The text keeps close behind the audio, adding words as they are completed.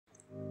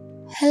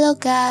Hello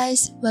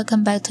guys,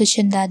 welcome back to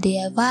Chenda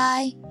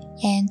DIY,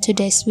 and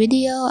today's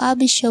video I'll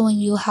be showing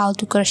you how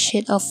to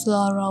crochet a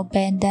floral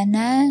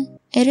bandana.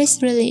 It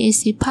is really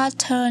easy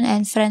pattern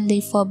and friendly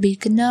for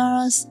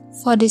beginners.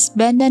 For this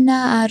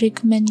bandana, I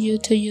recommend you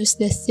to use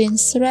the thin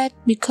thread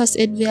because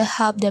it will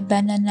help the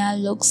bandana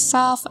look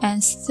soft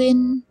and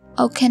thin.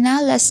 Okay,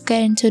 now let's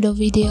get into the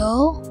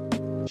video.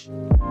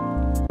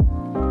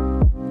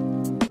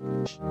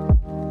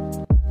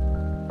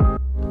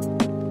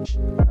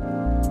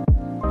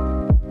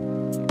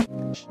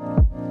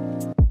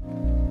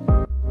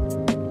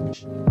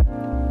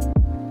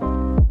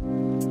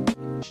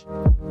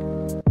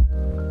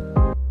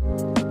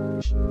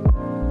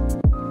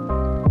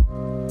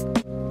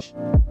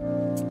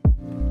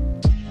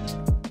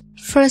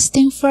 First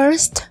thing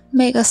first,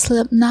 make a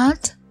slip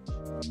knot.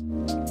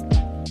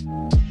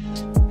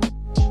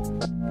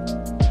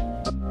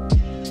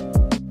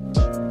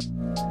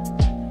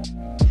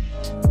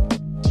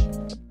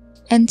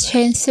 And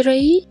chain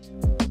 3.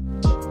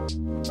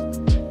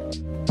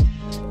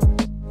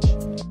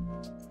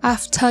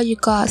 After you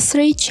got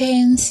 3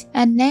 chains,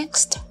 and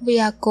next we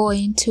are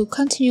going to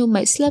continue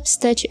make slip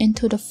stitch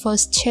into the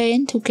first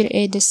chain to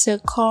create the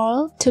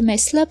circle. To make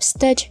slip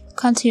stitch,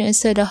 continue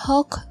insert the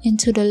hook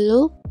into the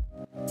loop.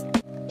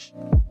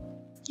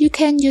 You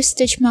can use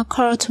stitch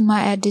marker to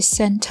mark at the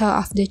center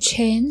of the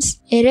chains.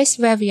 It is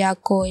where we are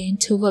going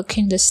to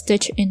working the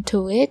stitch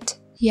into it.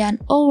 Yarn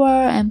over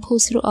and pull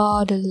through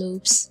all the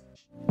loops.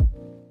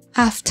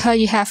 After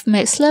you have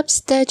made slip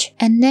stitch,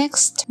 and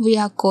next we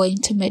are going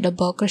to make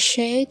double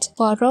crochet.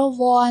 For row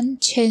 1,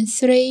 chain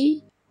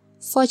 3.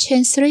 For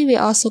chain 3 we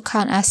also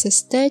count as a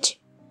stitch.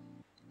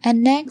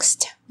 And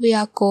next we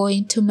are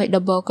going to make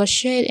double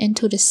crochet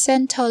into the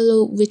center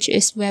loop, which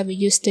is where we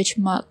use stitch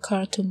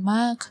marker to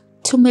mark.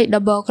 To make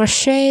double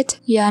crochet,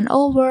 yarn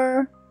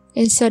over,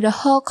 insert the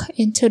hook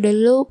into the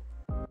loop,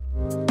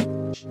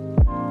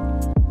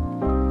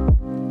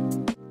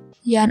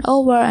 yarn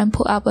over and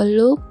pull up a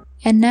loop,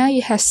 and now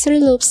you have 3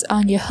 loops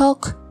on your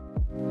hook.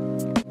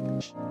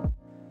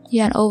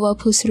 Yarn over,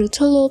 pull through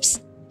 2 loops,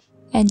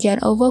 and yarn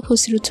over, pull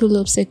through 2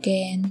 loops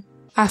again.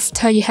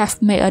 After you have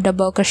made a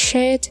double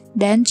crochet,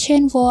 then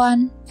chain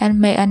 1 and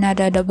make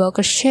another double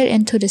crochet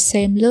into the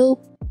same loop.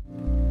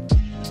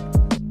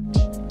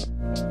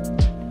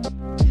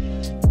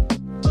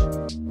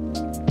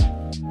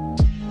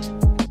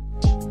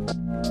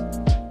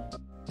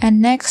 And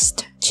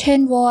next,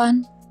 chain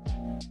 1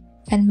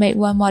 and make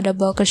 1 more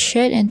double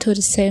crochet into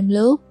the same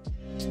loop.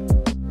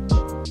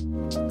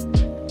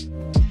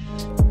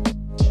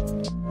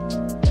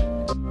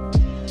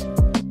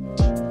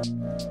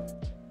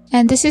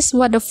 And this is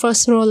what the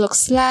first row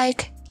looks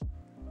like.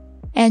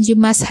 And you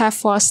must have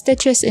 4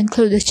 stitches,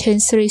 include the chain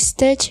 3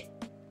 stitch.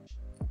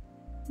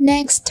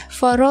 Next,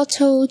 for row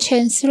 2,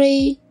 chain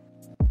 3.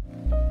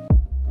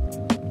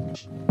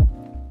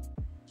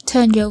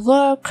 Turn your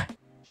work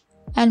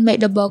and make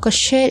double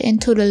crochet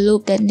into the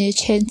loop that near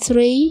chain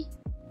 3.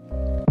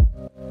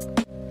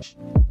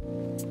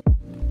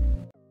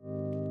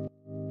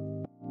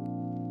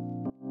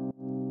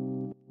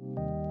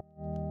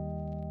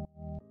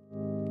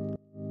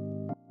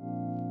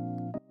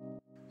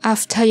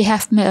 After you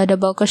have made a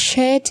double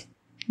crochet,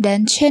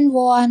 then chain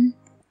 1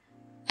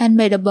 and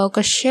make double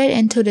crochet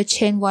into the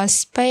chain 1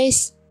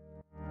 space.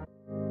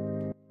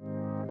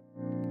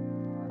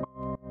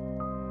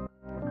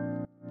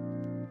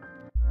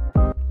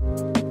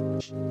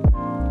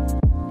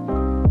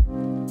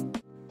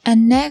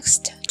 And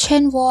next,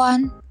 chain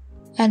 1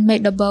 and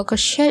make double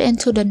crochet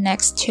into the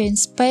next chain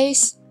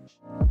space.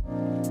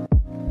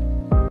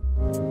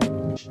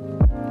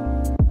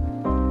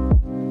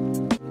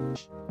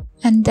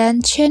 And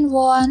then chain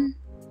 1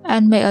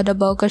 and make a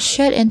double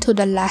crochet into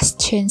the last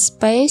chain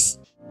space.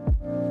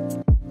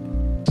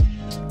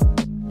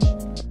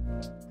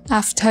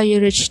 After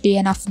you reach the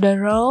end of the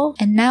row,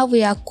 and now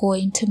we are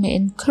going to make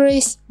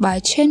increase by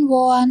chain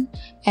 1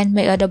 and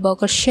make a double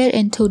crochet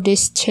into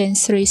this chain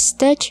 3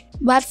 stitch.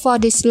 But for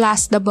this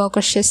last double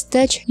crochet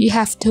stitch, you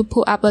have to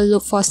pull up a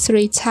loop for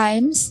 3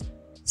 times.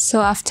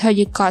 So after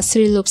you got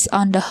 3 loops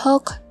on the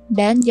hook,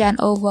 then yarn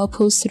over,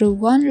 pull through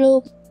 1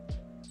 loop,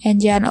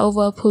 and yarn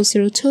over, pull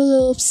through 2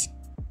 loops,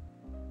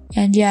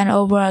 and yarn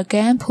over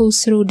again, pull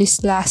through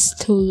these last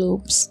 2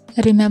 loops.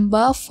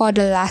 Remember, for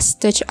the last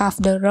stitch of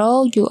the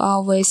row, you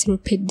always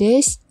repeat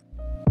this.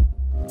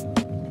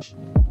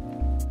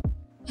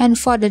 And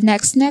for the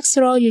next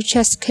row, you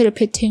just keep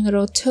repeating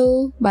row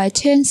 2 by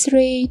chain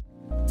 3.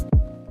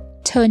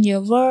 Turn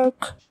your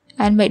work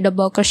and make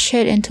double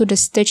crochet into the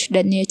stitch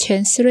that near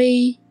chain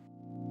 3.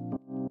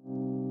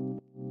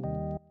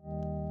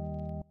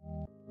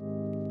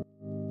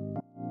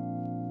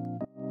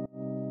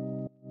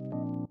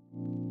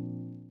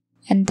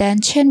 And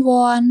then chain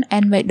 1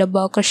 and make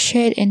double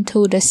crochet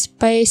into the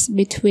space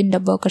between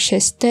double crochet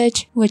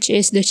stitch, which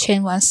is the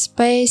chain 1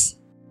 space.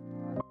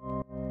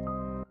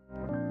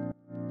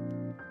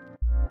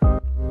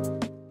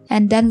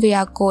 and then we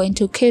are going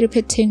to keep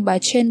repeating by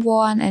chain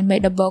 1 and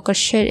make double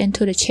crochet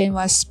into the chain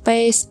 1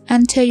 space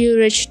until you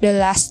reach the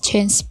last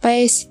chain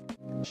space.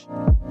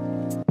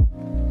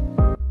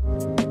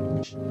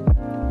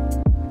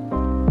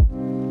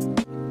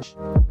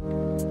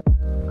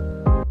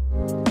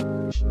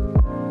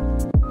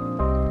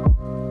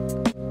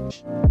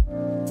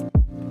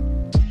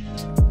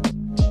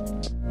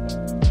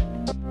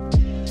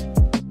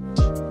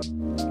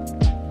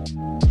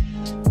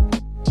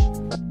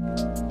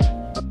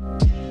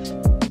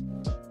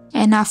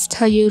 And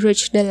after you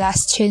reach the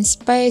last chain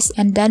space,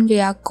 and then we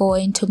are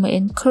going to make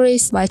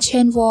increase by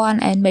chain 1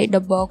 and make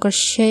double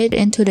crochet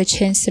into the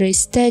chain 3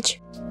 stitch.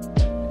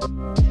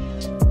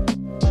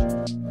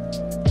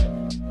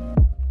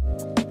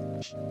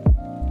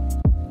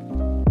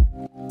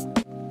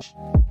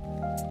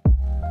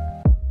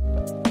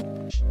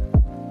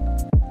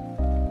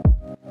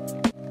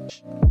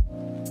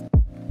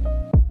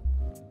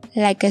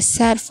 Like I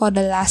said, for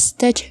the last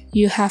stitch,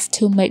 you have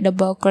to make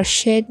double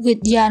crochet with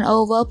yarn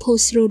over, pull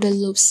through the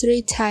loop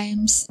 3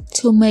 times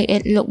to make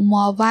it look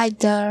more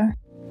wider.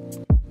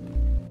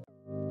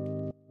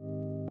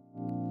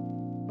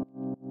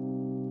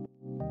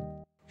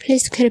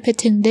 Please keep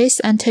repeating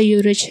this until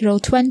you reach row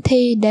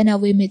 20, then I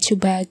will meet you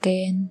back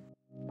again.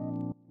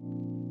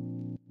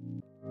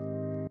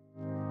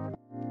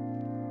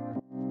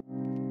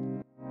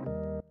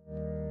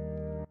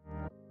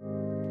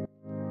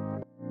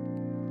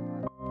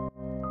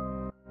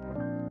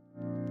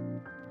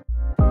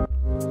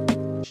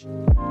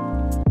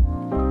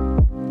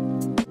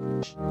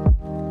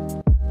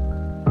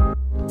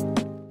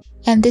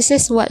 And this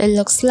is what it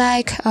looks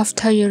like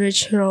after you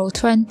reach row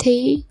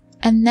 20.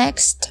 And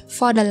next,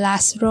 for the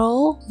last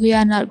row, we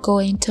are not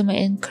going to make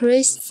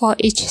increase for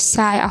each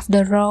side of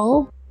the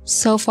row.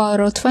 So for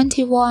row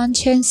 21,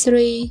 chain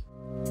 3,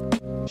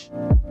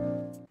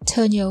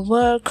 turn your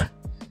work,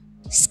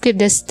 skip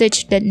the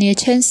stitch that near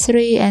chain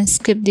 3 and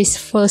skip this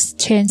first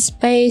chain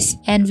space,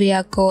 and we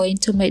are going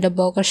to make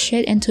double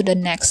crochet into the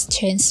next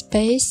chain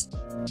space.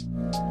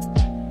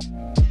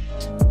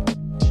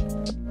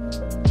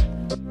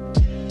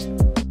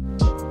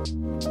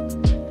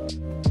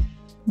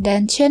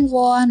 Then chain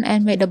 1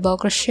 and make double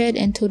crochet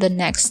into the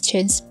next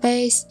chain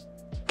space.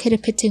 Keep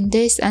repeating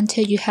this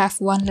until you have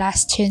one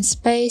last chain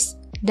space,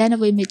 then I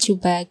will meet you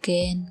back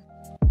again.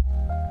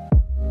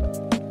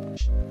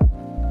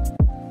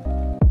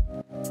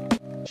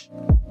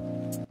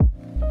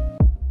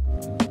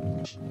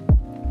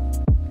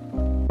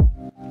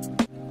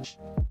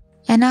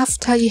 And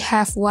after you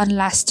have one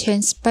last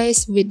chain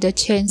space with the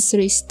chain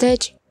 3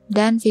 stitch,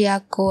 then we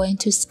are going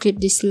to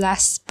skip this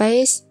last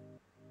space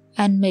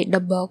and make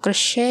double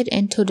crochet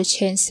into the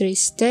chain 3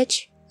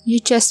 stitch. You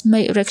just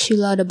make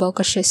regular double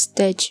crochet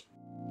stitch.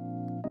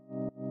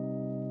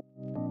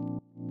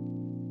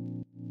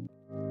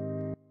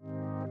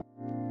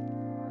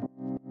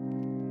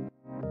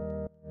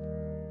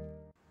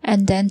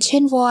 And then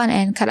chain 1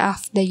 and cut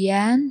off the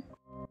yarn.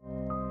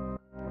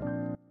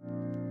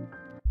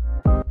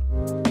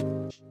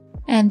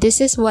 And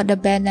this is what the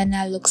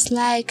bandana looks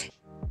like.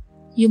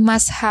 You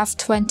must have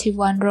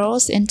 21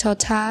 rows in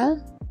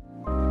total.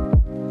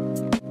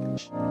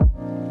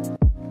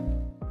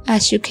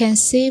 As you can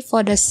see,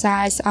 for the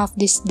size of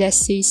this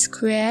daisy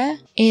square,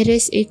 it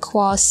is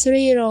equal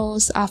 3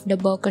 rows of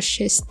double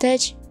crochet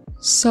stitch.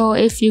 So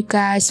if you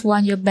guys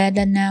want your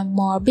bandana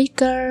more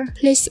bigger,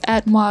 please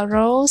add more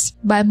rows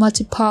by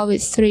multiply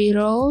with 3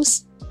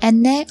 rows.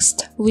 And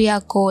next, we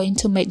are going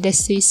to make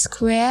daisy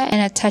square and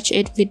attach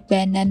it with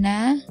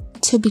bandana.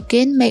 To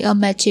begin, make a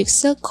magic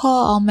circle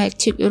or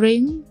magic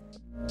ring.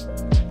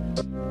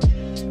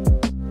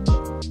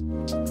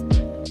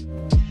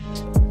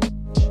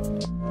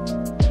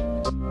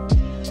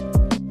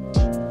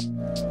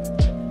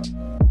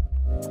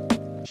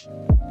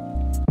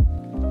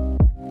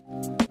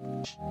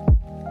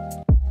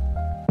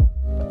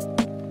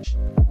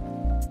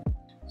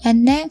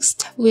 And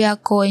next, we are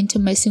going to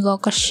make single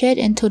crochet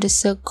into the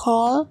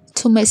circle.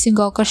 To make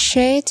single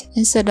crochet,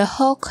 insert the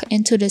hook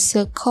into the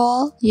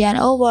circle, yarn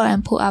over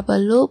and pull up a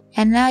loop.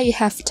 And now you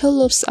have 2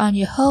 loops on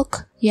your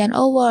hook, yarn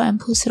over and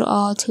pull through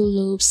all 2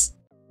 loops.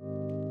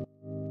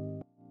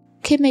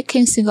 Keep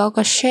making single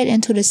crochet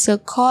into the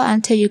circle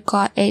until you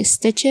got 8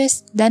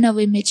 stitches, then I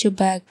will meet you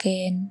back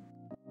again.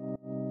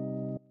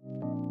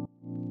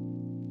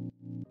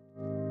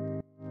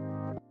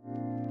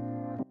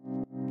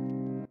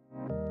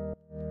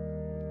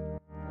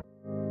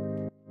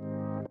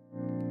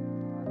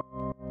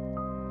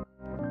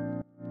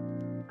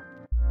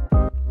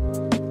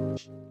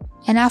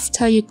 And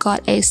after you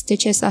got 8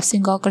 stitches of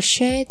single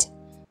crochet,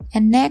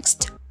 and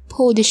next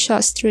pull the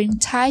short string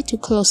tight to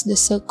close the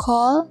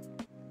circle,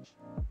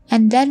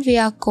 and then we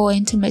are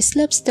going to make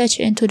slip stitch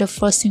into the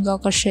first single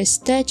crochet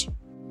stitch.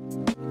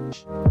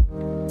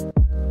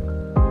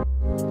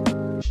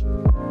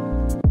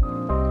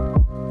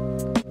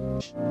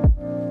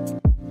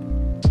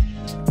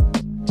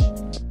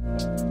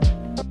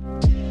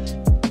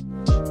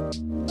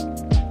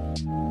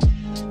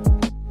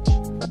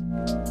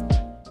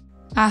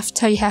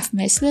 After you have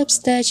made slip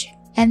stitch,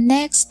 and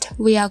next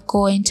we are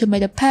going to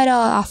make the petal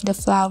of the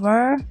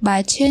flower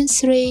by chain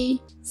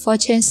 3. For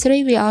chain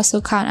 3 we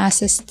also count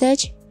as a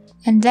stitch,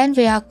 and then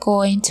we are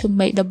going to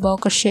make double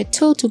crochet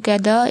 2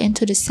 together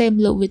into the same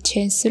loop with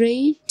chain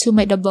 3. To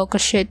make double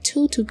crochet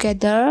 2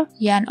 together,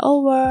 yarn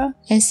over,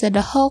 insert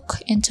the hook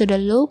into the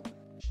loop,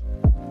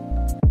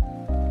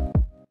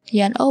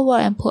 yarn over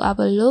and pull up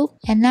a loop,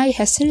 and now you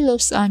have 3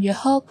 loops on your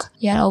hook,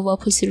 yarn over,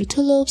 pull through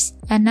 2 loops,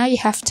 and now you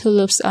have 2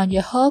 loops on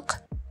your hook,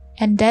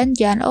 and then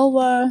yarn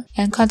over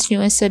and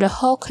continue insert the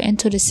hook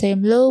into the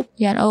same loop,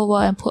 yarn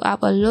over and pull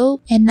up a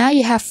loop, and now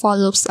you have 4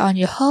 loops on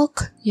your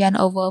hook, yarn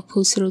over,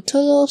 pull through 2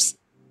 loops,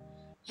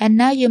 and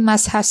now you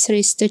must have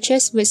 3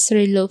 stitches with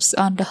 3 loops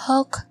on the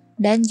hook,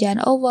 then yarn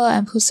over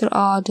and pull through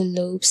all the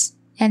loops.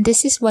 And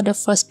this is what the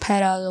first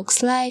petal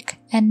looks like.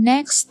 And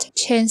next,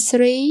 chain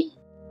 3.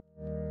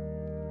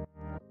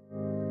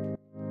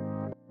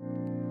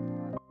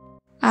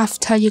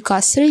 After you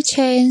got 3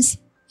 chains,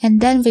 and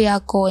then we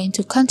are going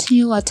to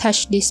continue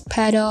attach this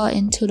petal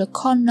into the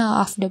corner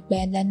of the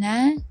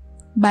bandana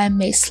by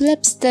make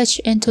slip stitch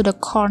into the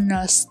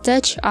corner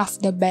stitch of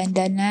the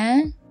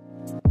bandana.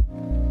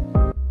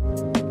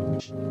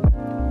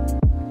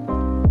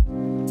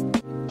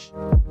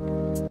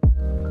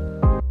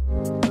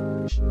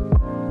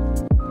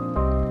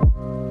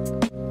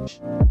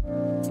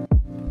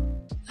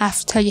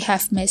 After you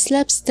have made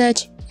slip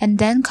stitch, and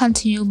then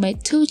continue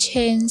make 2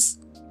 chains.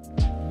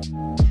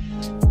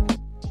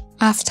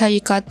 After you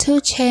got 2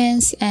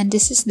 chains, and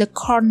this is the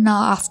corner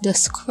of the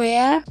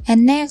square,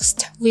 and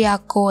next we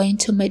are going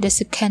to make the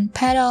second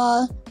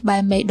petal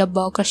by make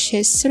double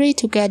crochet 3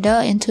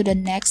 together into the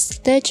next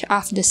stitch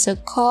of the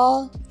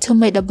circle. To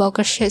make the double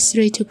crochet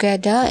 3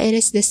 together, it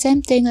is the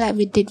same thing like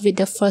we did with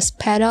the first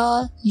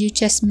petal. You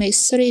just make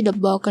 3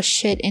 double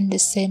crochet in the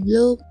same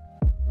loop.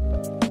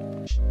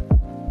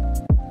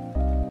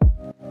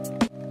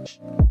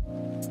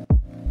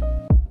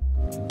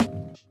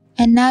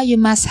 And now you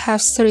must have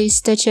 3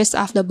 stitches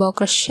of double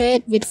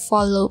crochet with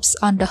 4 loops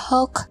on the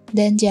hook,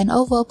 then yarn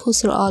over, pull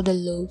through all the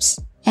loops.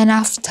 And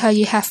after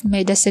you have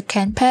made the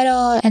second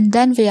petal, and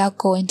then we are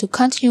going to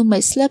continue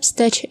make slip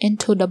stitch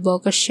into the double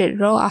crochet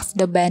row of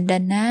the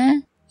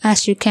bandana.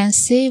 As you can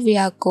see, we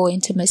are going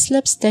to make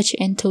slip stitch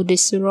into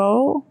this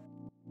row.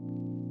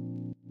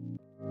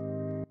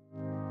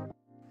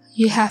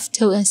 You have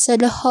to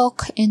insert the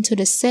hook into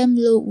the same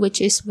loop,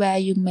 which is where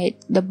you made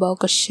the double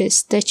crochet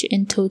stitch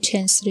into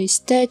chain 3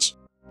 stitch.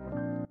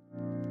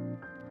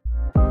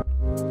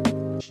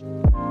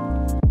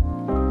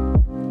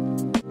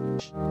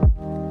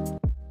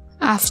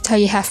 After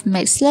you have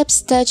made slip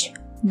stitch,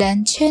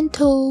 then chain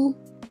 2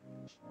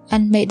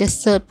 and make the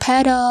third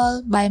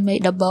petal by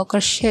make the double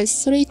crochet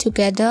 3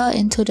 together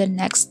into the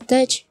next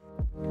stitch.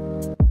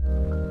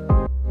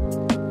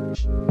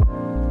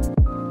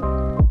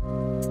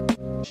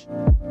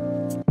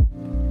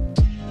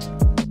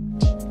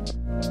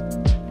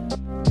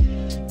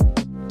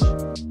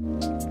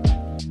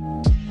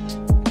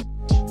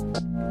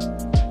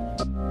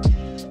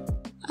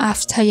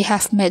 After you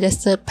have made the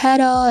third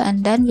petal,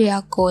 and then we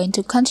are going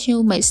to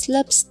continue make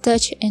slip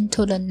stitch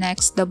into the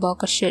next double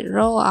crochet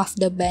row of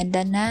the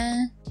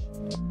bandana.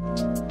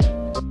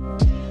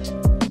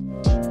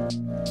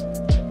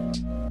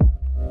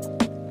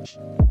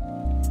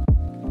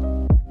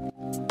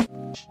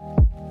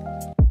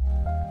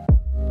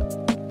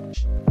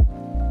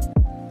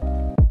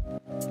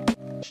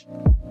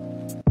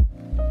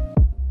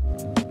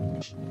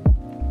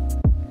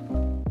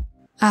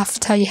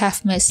 After you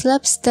have made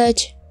slip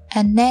stitch,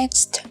 and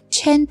next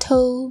chain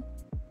 2.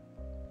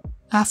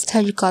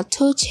 After you got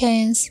 2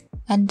 chains,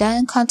 and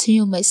then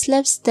continue make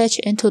slip stitch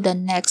into the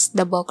next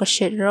double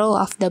crochet row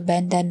of the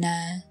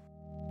bandana.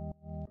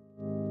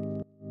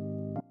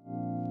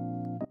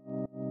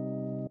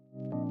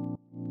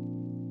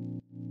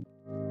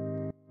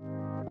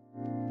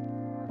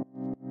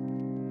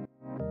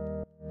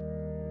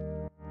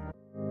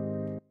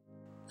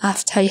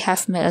 After you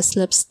have made a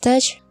slip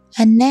stitch,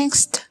 and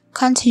next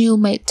continue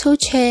make 2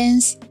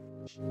 chains.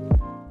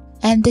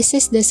 And this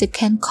is the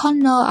second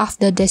corner of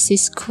the daisy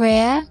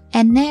square.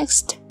 And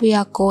next, we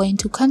are going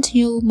to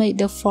continue make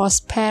the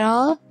fourth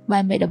petal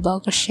by make the double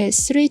crochet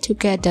 3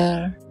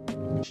 together.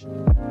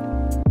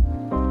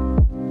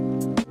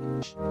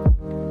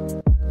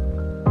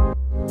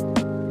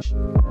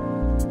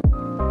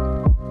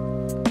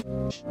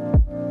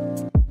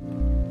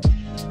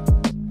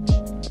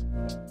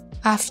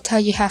 After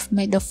you have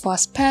made the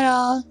fourth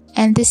petal,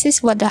 and this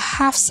is what the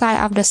half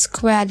side of the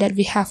square that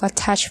we have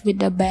attached with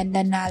the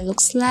bandana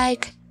looks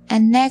like.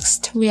 And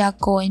next, we are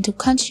going to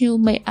continue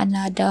make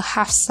another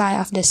half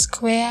side of the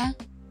square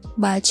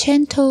by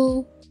chain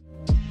 2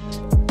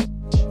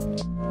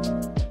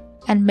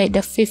 and make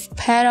the fifth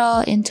petal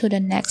into the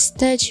next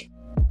stitch.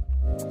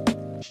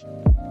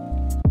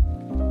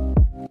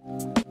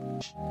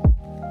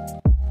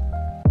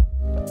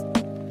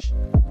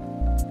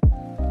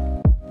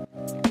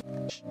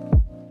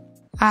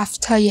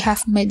 After you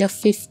have made the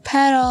fifth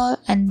petal,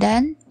 and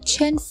then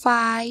chain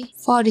 5.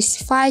 For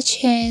these 5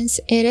 chains,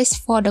 it is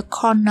for the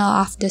corner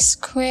of the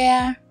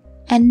square.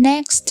 And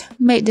next,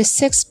 make the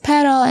 6th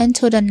petal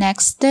into the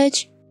next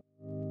stitch.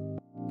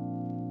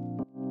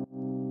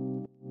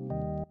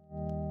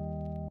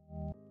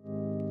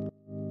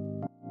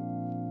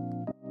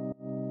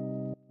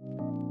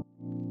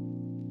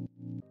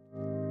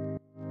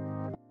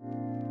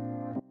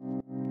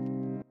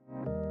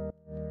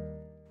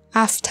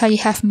 After you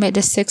have made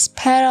the 6th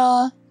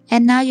petal,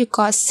 and now you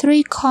got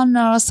 3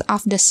 corners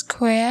of the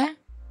square.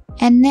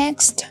 And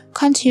next,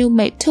 continue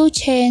make 2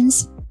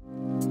 chains.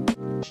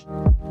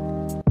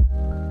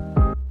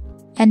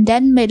 and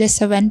then make the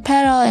 7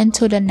 petal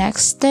into the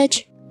next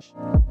stitch.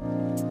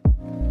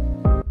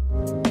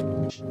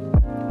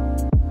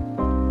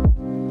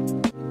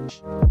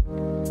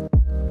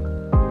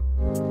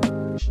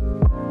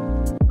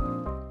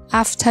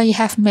 After you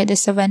have made the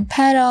 7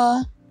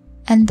 petal,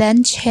 and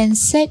then chain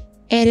 6,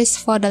 it is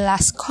for the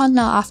last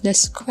corner of the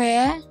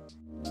square.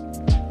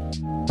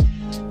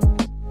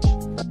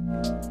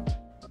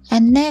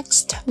 And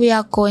next, we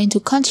are going to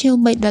continue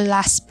make the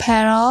last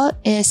petal,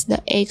 is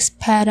the 8th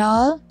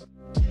petal.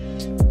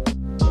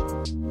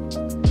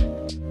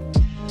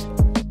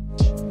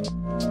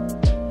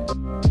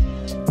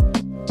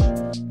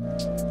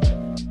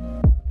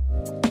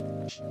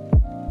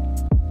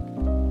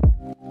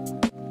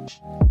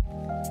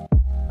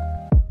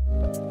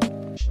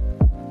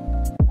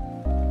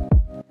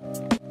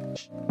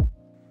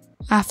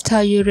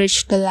 After you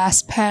reach the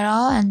last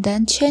petal, and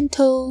then chain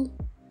 2.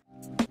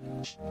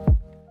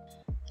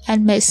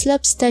 And make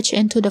slip stitch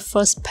into the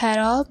first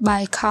petal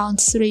by count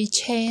 3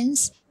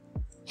 chains,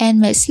 and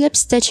make slip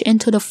stitch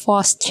into the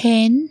 4th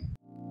chain.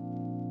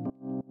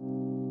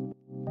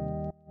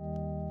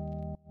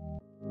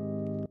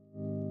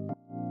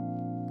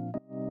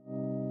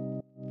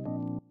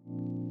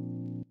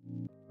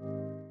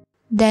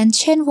 Then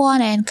chain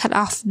 1 and cut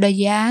off the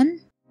yarn.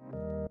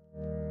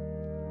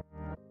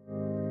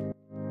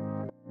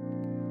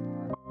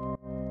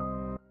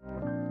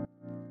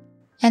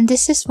 And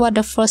this is what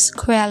the first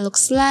square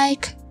looks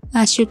like.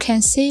 As you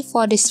can see,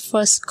 for this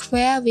first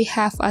square, we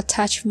have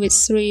attached with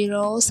 3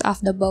 rows of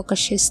double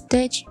crochet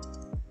stitch.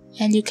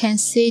 And you can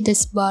see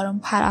this bottom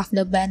part of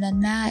the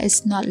bandana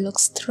is not look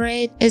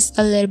straight. It's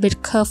a little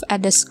bit curved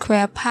at the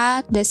square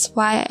part. That's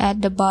why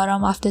at the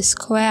bottom of the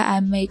square,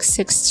 I make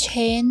 6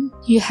 chains.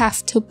 You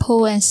have to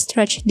pull and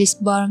stretch this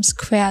bottom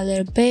square a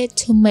little bit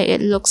to make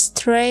it look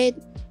straight.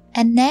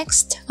 And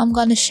next, I'm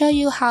gonna show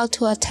you how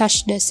to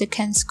attach the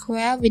second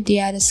square with the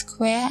other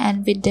square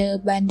and with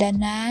the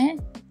bandana.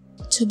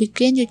 To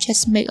begin, you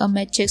just make a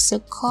magic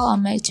circle or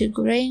magic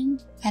ring,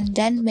 and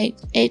then make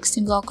 8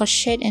 single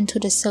crochet into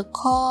the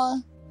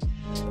circle.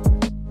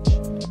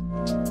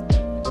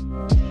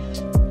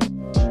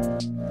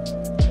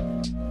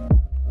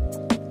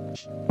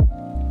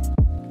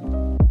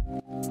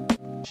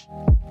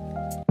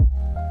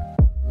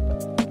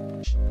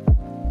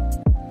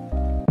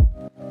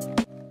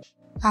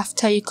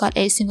 After you got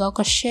 8 single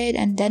crochet,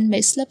 and then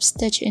make slip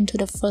stitch into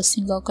the first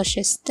single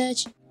crochet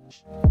stitch.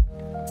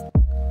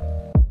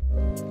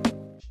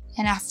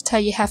 And after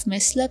you have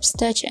made slip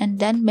stitch, and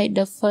then make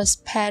the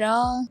first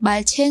petal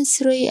by chain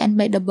 3 and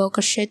make double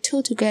crochet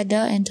 2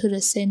 together into the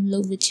same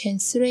loop with chain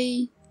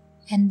 3,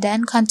 and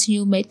then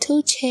continue make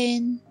 2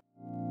 chain.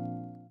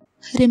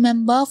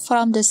 Remember,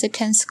 from the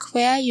second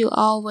square, you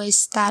always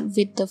start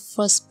with the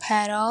first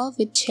petal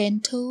with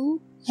chain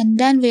 2. And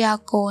then we are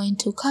going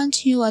to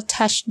continue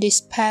attach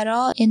this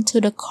petal into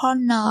the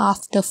corner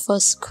of the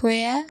first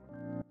square.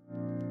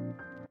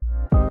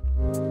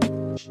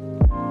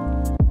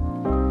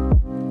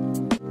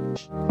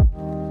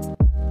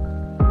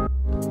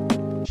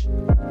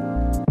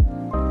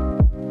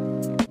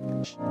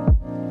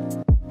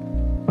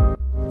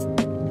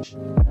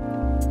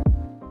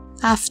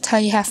 After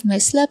you have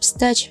made slip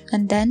stitch,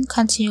 and then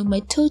continue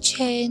make 2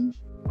 chain.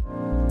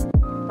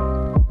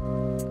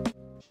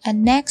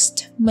 And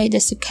next, make the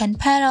second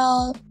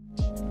petal.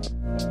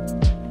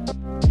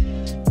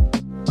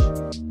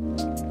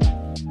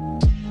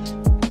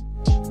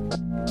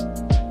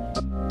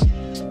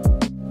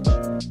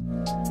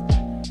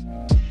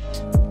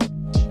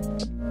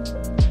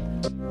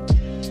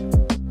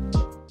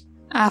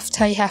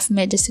 After you have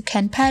made the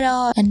second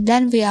petal, and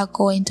then we are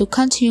going to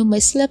continue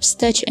make slip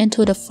stitch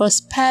into the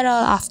first petal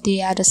of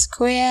the other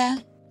square.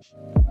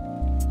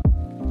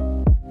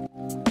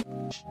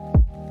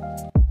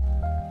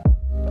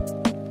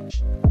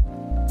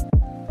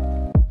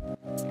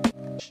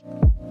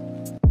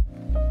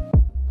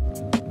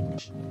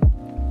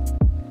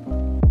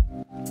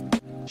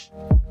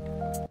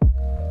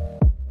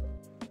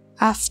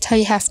 After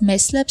you have made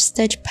slip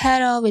stitch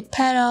petal with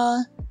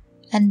petal,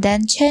 and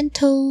then chain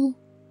 2,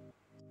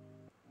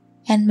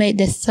 and make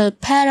the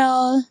third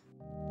petal.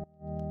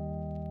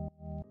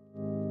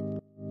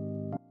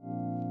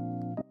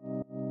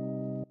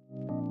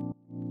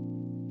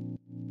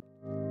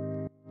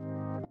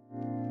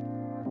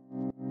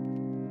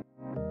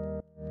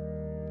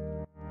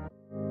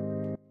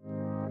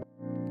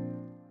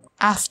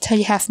 After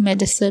you have made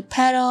the third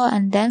petal,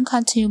 and then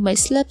continue make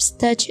slip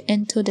stitch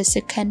into the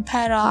second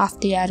petal of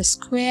the other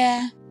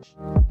square.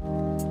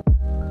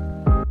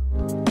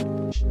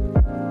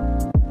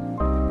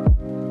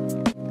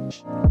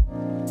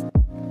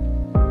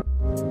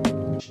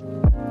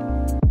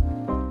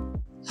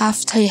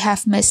 After you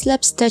have made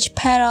slip stitch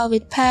petal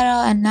with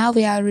petal, and now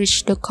we are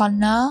reached the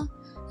corner,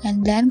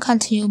 and then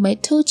continue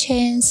make 2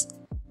 chains.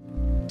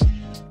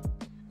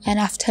 And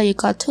after you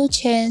got 2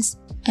 chains,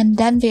 and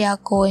then we are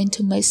going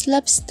to make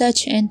slip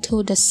stitch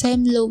into the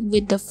same loop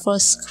with the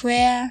first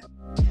square.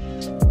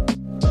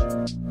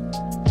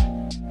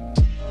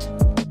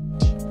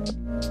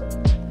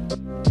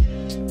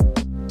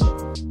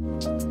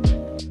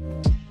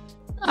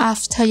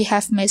 After you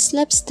have made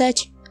slip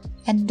stitch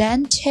and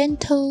then chain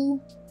 2,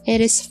 it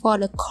is for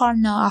the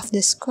corner of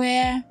the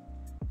square,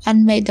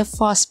 and make the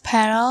first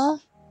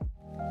purl.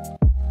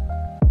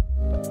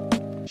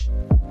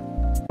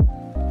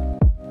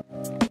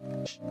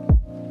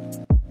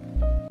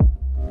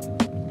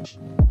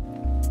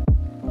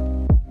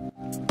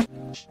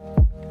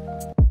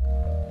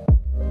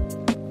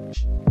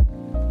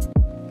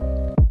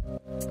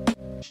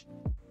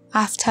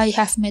 After you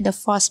have made the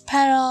first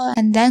purl,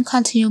 and then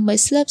continue make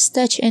slip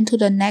stitch into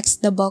the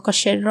next double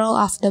crochet row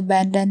of the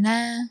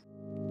bandana.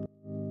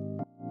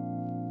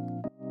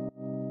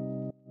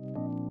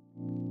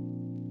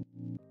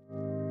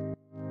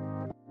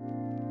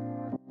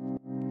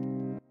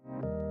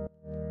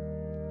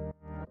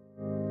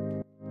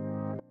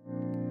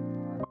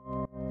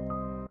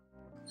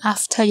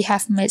 After you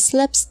have made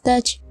slip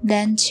stitch,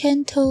 then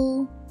chain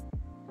 2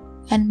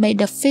 and make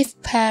the 5th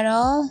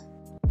purl.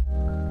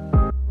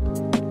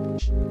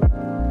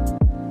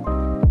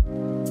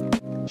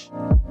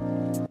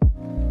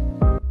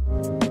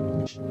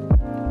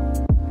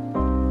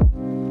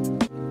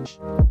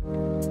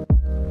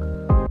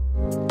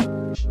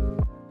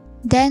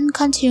 Then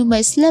continue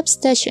make slip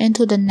stitch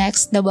into the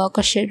next double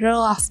crochet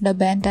row of the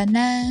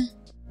bandana.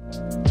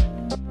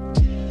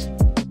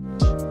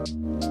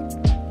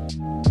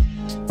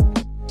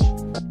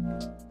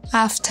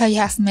 After you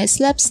have made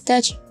slip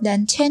stitch,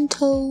 then chain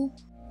 2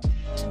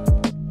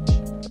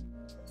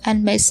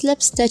 and make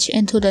slip stitch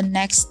into the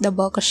next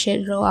double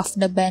crochet row of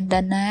the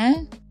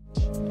bandana.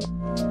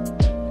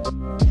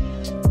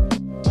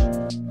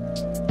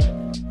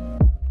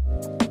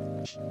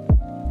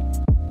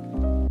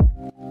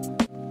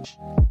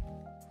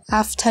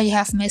 After you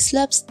have made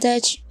slip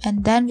stitch,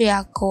 and then we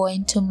are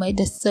going to make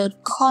the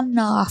 3rd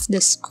corner of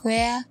the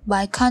square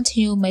by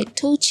continue make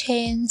 2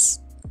 chains.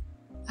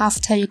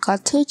 After you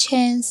got 2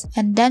 chains,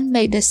 and then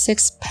make the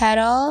 6th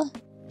purl.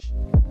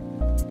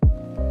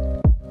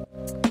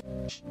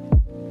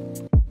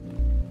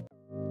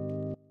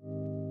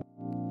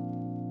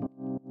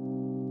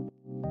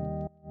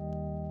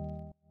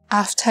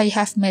 After you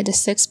have made the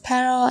 6th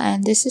purl,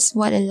 and this is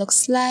what it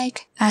looks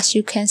like. As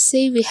you can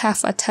see, we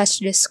have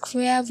attached the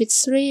square with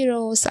 3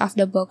 rows of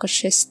double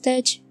crochet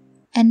stitch.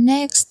 And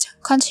next,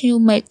 continue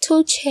make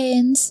 2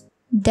 chains,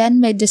 then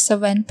make the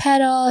 7th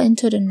purl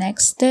into the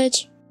next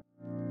stitch.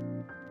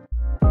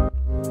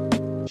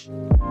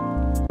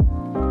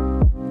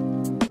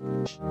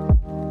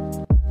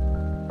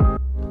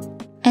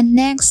 And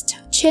next,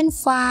 chain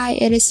 5,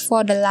 it is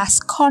for the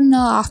last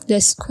corner of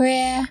the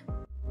square.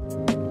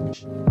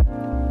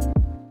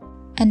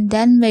 And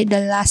then make the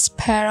last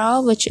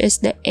purl, which is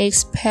the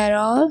 8th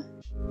purl.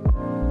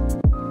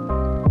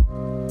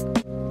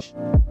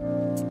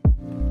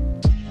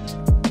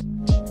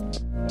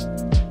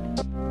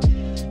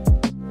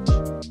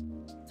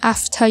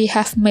 After you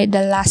have made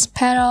the last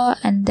purl,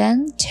 and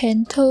then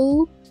chain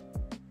 2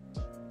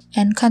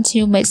 and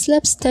continue make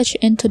slip stitch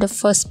into the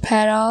 1st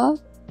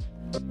purl.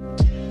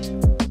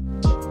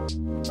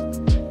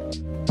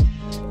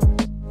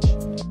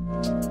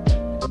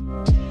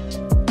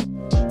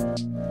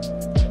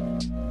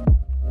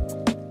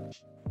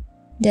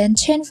 Then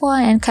chain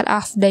 1 and cut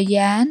off the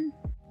yarn.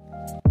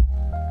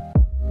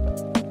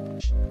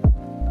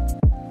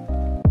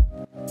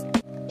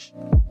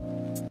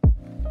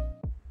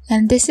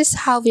 And this is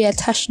how we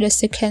attach the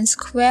second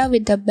square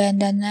with the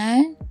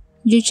bandana.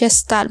 You just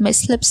start make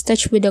slip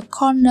stitch with the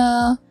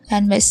corner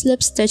and make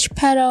slip stitch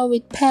purl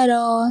with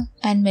purl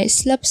and make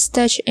slip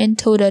stitch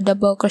into the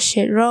double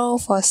crochet row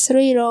for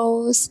 3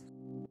 rows.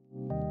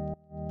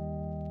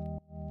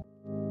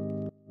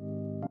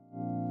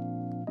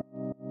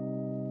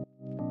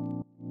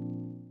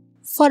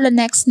 For the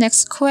next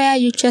square,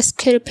 you just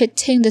keep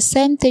repeating the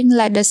same thing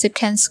like the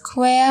second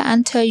square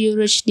until you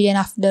reach the end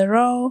of the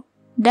row.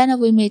 Then I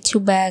will meet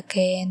you back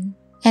again.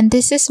 And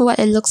this is what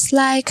it looks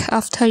like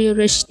after you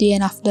reach the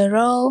end of the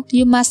row.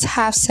 You must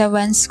have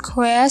 7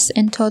 squares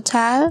in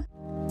total.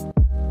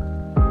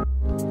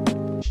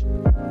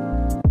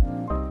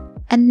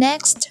 And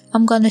next,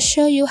 I'm gonna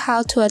show you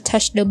how to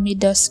attach the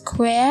middle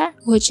square,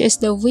 which is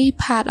the V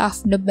part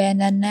of the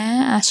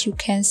bandana. As you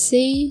can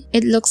see,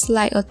 it looks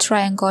like a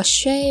triangle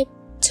shape.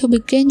 To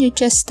begin, you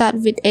just start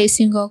with a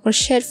single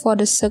crochet for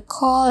the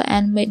circle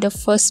and make the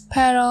first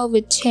purl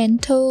with chain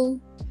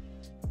 2.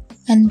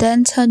 And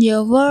then turn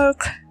your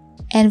work,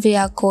 and we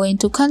are going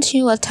to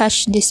continue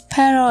attach this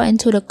purl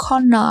into the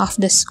corner of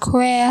the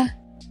square.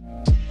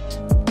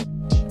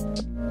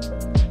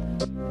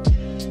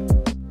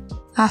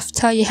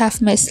 After you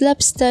have made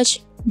slip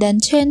stitch, then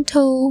chain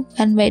 2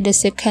 and make the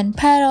second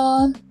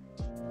purl.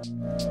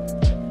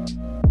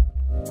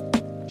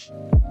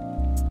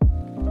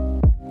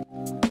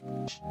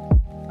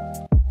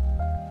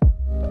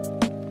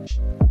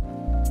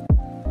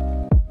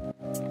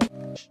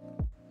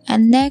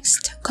 And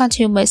next,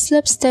 continue make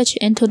slip stitch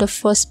into the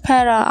first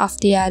purl of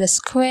the other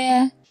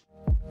square.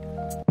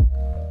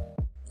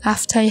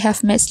 After you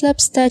have made slip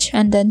stitch,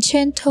 and then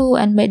chain 2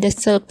 and make the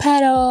 3rd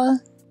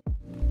purl.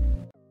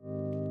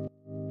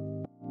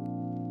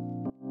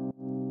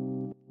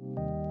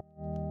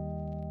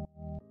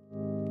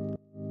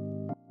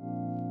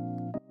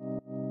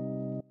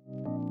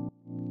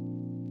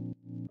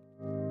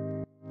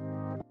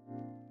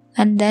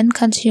 and then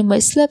continue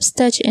make slip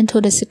stitch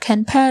into the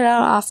second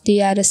petal of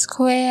the other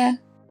square,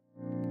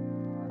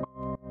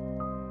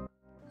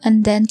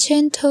 and then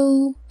chain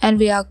 2, and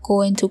we are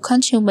going to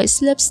continue make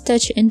slip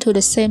stitch into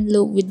the same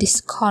loop with this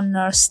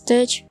corner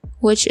stitch,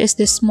 which is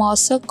the small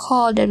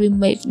circle that we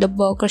make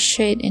double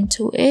crochet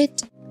into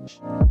it.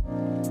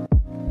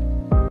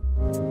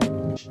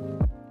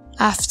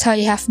 After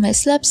you have made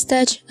slip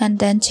stitch and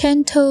then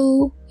chain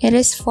 2, it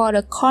is for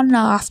the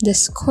corner of the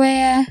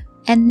square,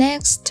 and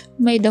next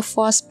make the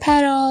fourth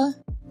petal.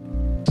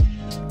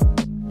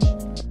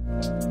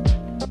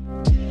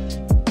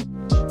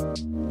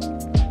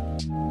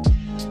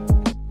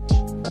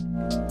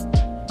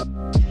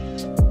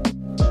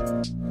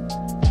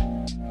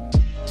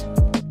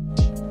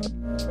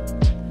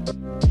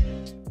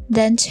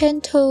 Then chain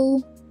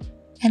 2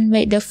 and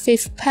make the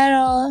fifth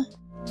petal.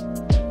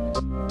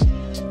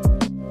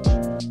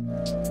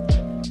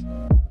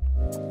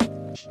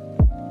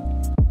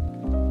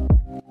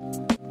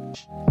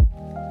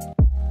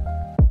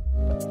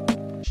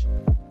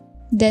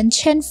 Then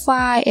chain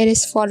 5, it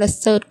is for the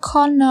third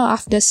corner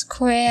of the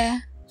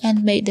square,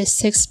 and make the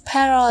sixth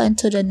petal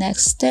into the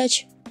next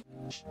stitch.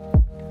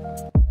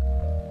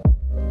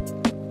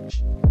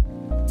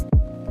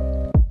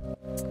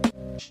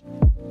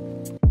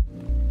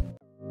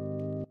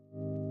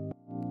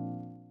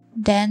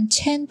 Then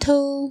chain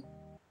 2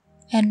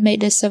 and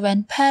make the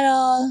seventh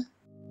petal.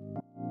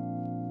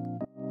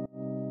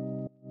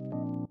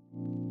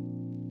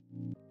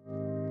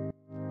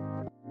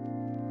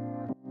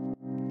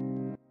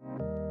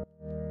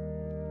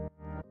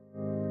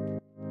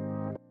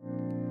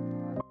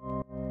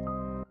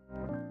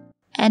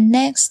 And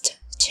next,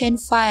 chain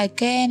 5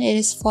 again, it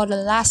is for the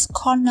last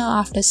corner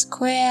of the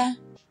square,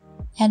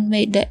 and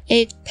make the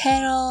 8th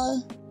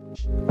petal.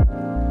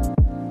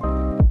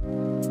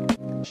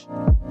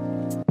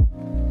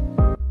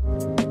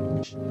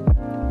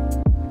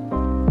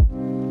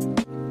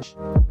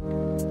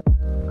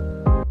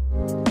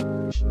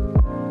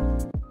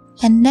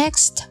 And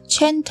next,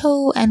 chain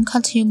 2 and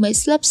continue make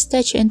slip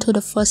stitch into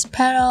the first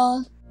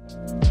petal.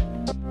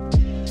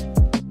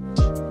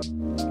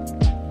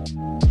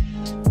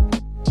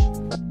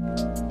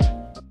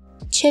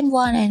 Chain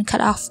 1 and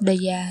cut off the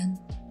yarn.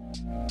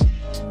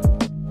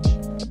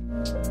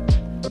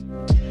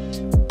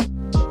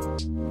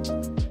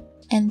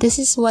 And this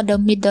is what the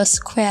middle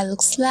square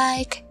looks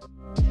like.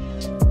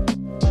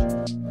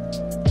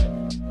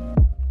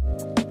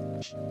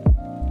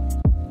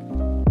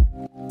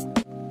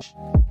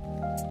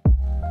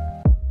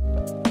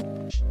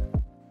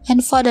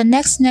 And for the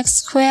next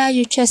square,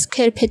 you just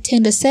keep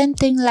repeating the same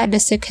thing like the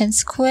second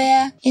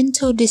square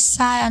into this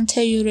side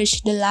until you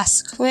reach the last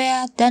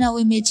square. Then I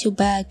will meet you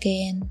back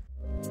again.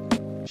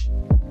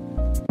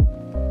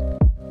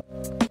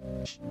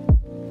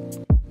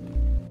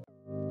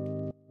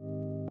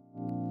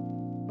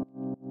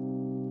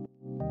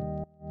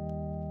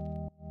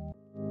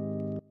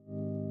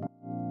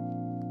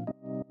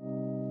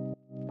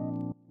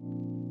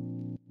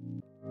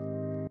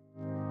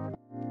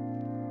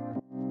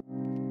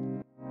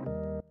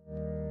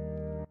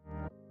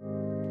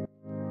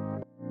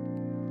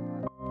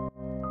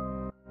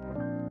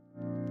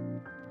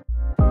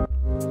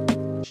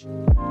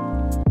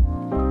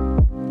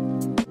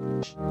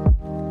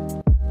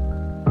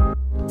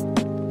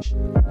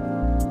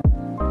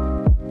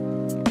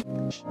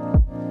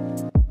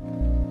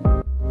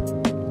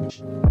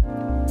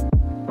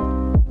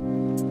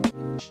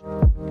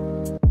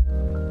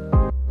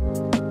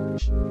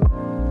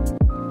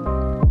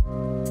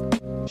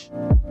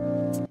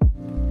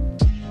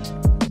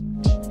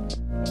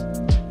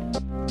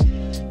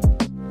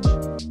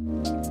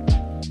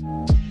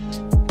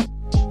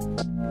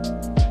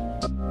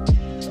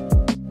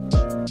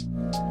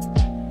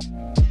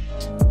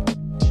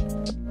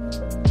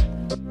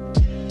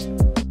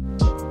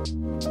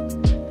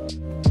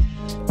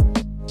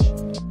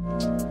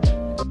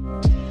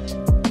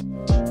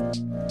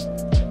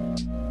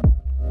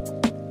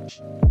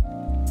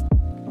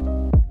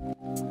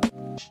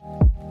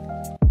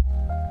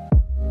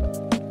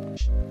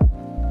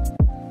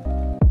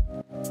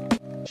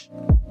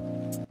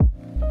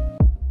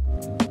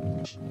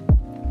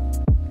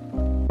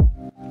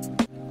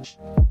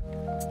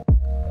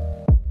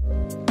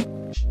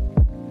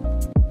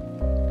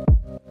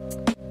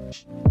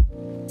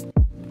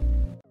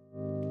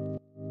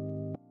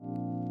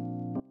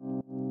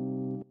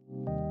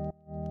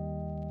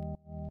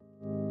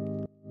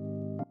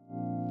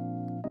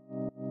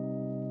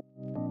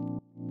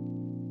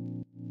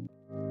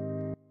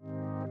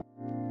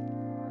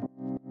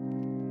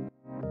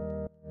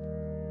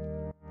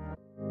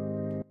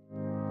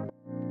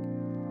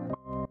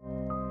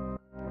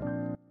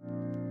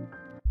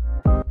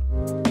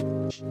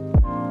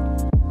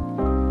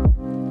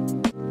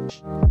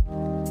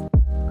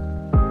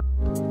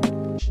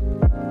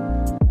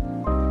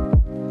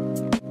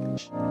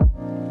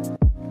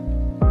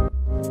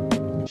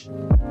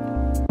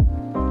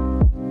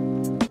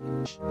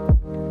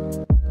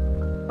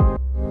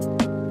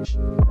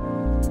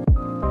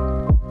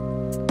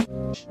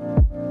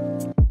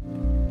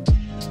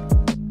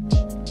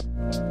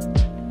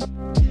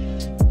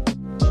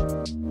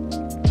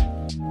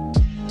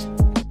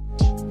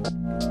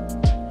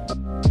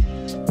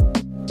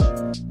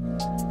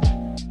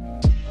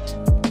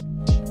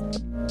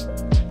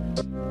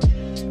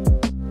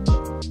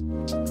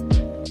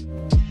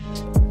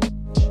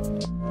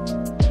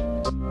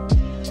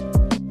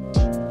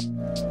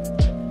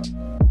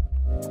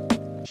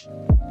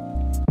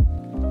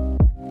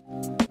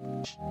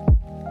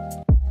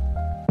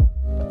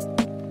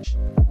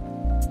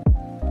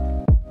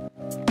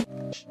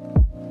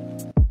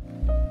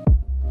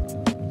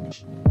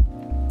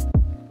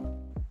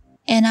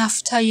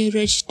 after you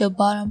reach the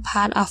bottom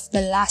part of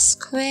the last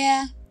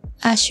square,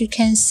 as you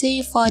can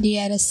see for the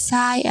other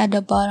side at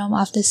the bottom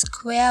of the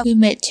square, we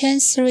made chain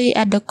 3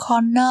 at the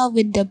corner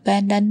with the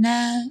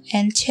bandana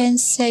and chain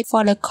 6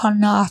 for the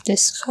corner of the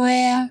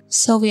square.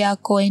 So we are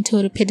going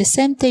to repeat the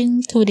same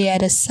thing to the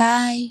other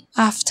side.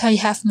 After you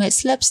have made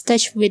slip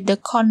stitch with the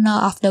corner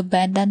of the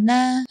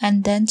bandana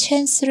and then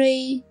chain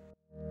 3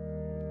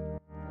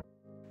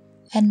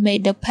 and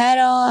make the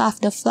petal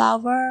of the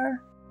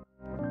flower.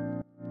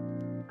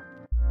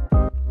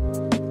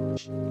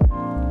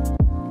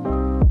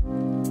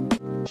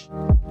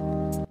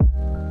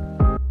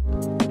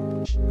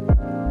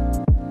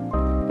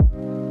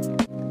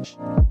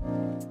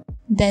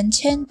 Then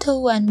chain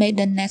 2 and make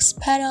the next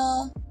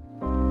petal.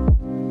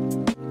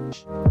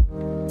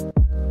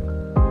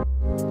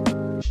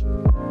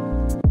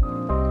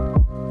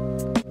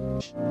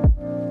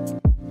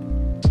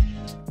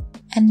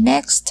 And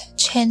next,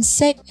 chain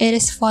 6, it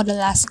is for the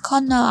last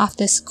corner of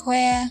the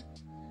square.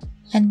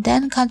 And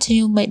then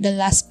continue make the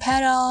last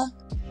petal.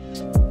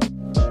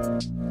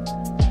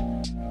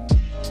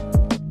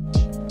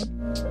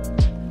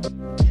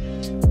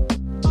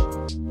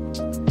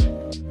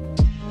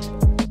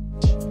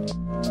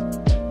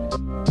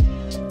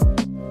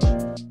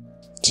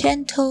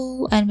 Chain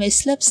 2 and make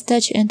slip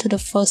stitch into the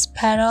first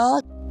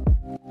petal.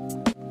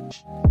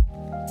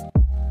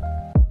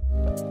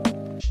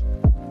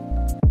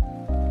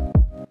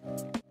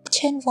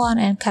 Chain 1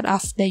 and cut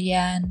off the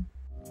yarn.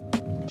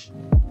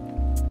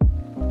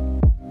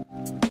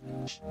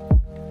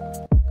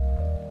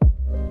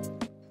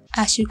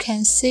 As you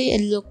can see,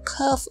 it looks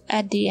curved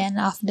at the end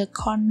of the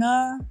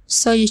corner,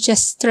 so you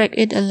just stretch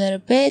it a little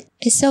bit.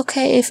 It's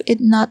okay if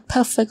it's not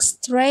perfect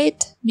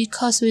straight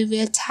because we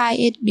will tie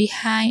it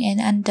behind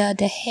and under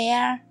the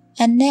hair.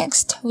 And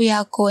next, we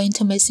are going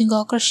to make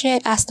single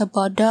crochet as the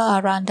border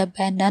around the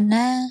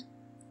bandana.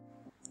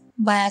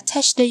 By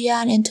attach the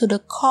yarn into the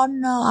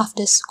corner of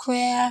the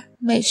square,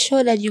 make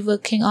sure that you're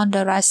working on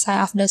the right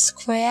side of the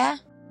square.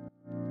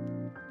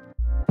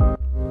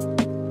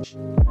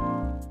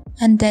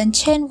 And then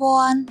chain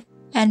 1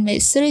 and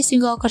make 3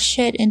 single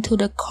crochet into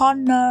the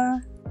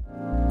corner.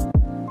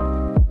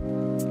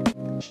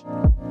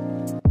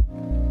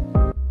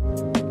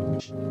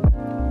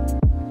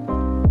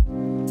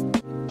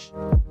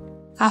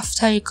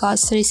 After you got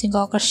 3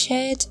 single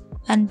crochet,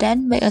 and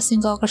then make a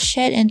single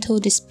crochet into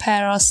this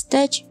parallel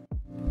stitch.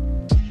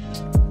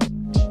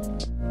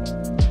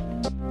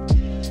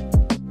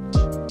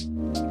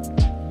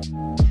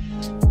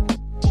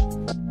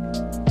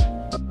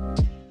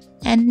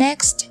 And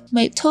next,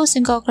 make 2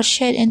 single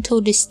crochet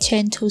into this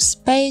chain 2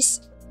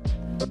 space.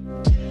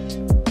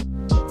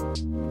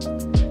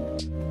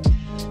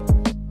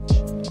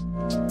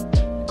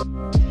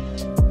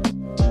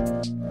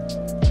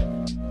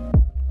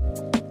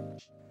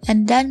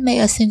 And then make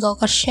a single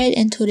crochet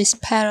into this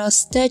parallel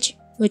stitch,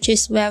 which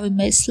is where we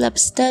made slip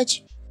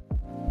stitch.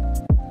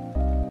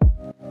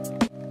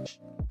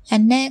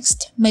 And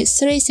next, make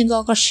 3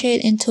 single crochet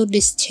into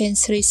this chain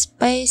 3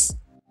 space.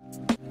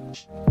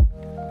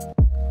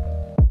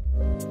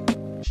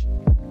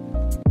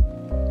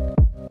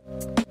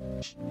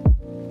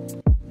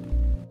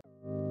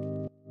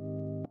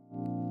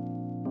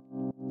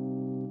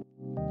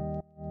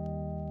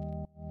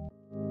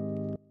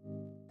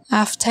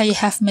 After you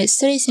have made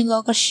 3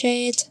 single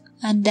crochet,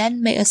 and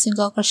then make a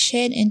single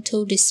crochet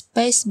into the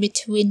space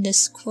between the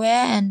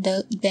square and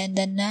the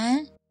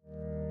bandana.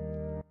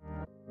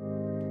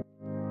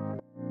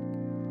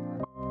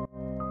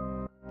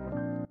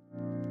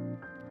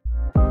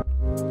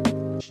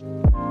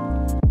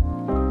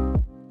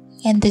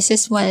 And this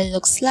is what it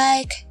looks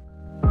like.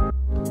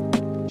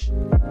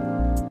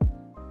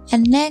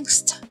 And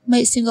next,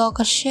 make single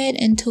crochet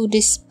into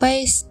this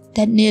space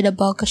that near the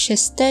double crochet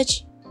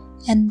stitch.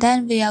 And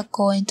then we are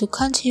going to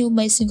continue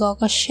make single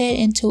crochet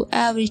into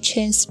every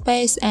chain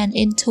space and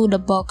into the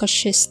double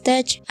crochet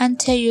stitch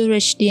until you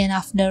reach the end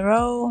of the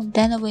row.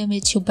 Then I will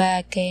meet you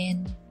back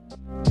again.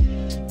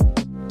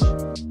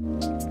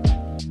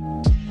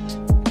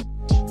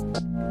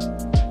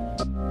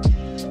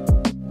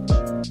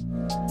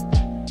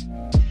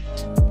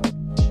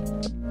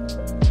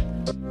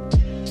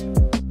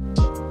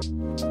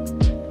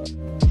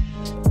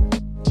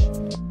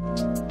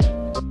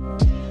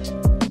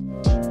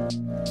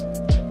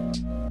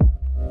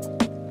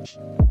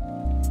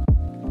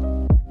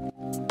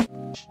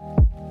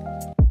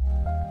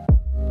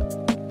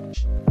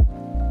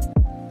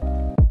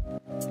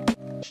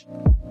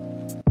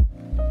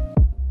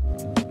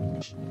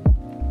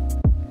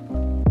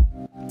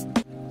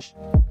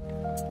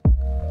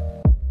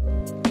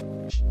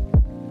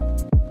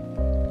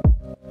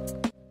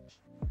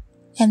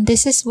 And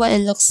this is what it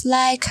looks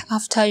like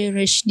after you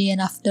reach the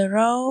end of the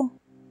row.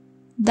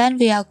 Then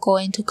we are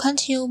going to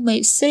continue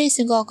make 3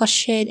 single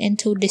crochet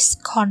into this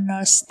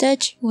corner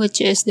stitch, which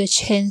is the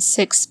chain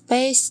 6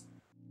 space.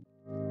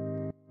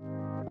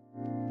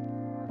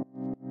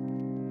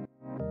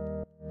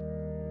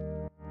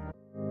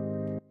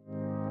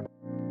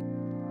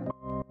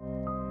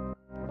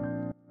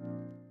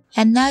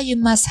 And now you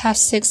must have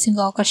 6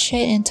 single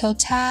crochet in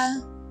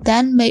total.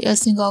 Then make a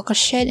single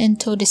crochet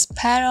into this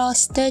parallel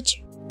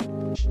stitch.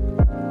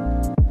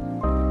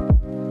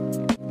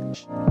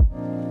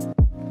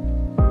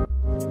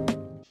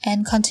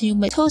 And continue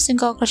make 2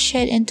 single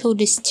crochet into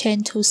this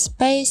chain 2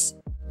 space.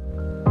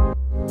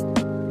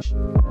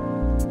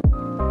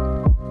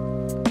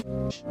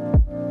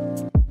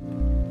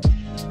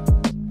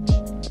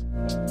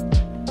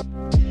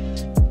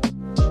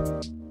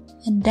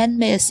 And then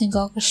make a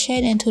single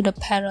crochet into the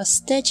parallel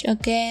stitch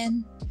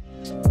again.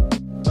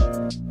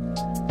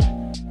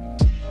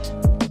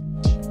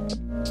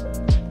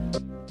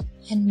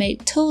 And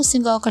make 2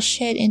 single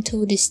crochet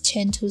into this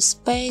chain 2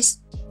 space.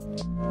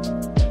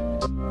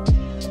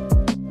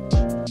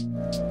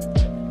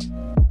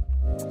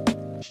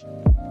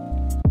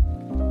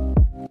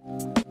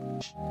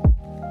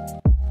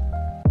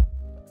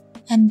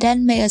 And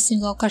then make a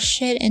single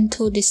crochet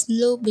into this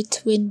loop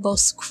between both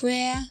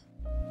squares.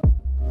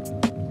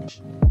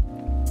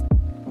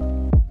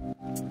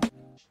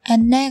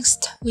 And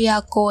next, we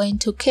are going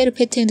to keep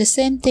repeating the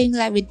same thing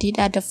like we did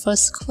at the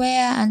first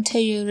square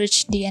until you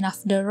reach the end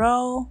of the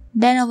row.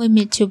 Then I will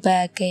meet you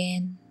back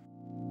again.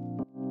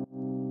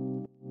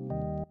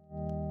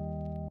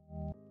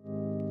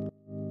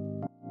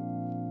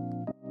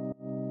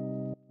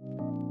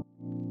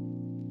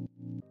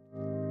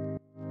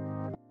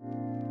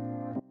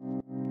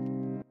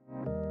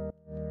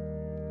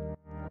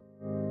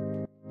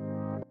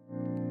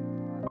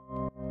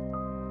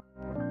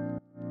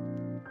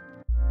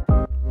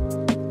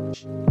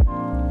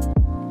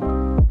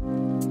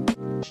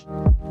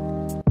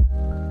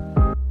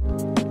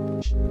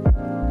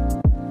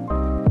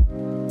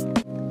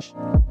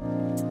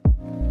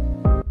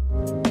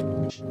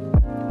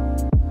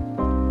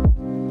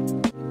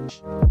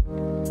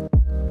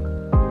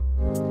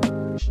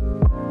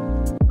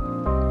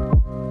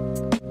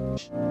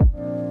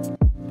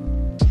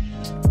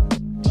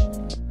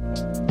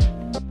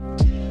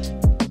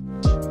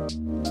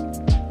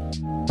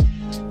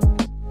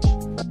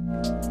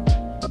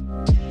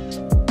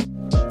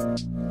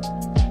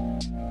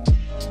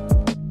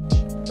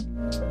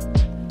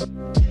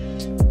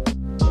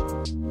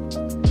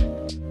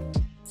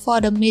 For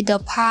the middle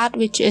part,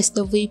 which is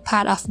the V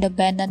part of the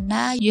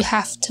bandana, you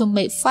have to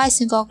make 5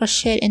 single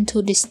crochet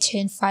into this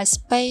chain 5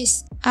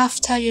 space.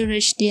 After you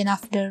reach the end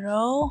of the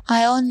row,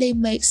 I only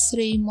make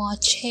 3 more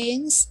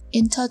chains.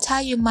 In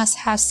total, you must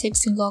have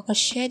 6 single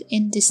crochet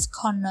in this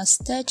corner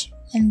stitch.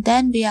 And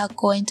then we are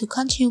going to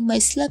continue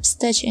make slip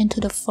stitch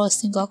into the first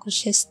single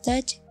crochet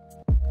stitch.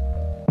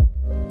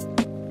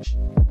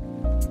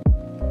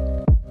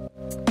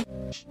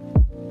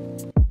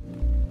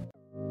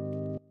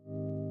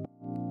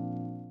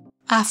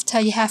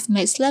 After you have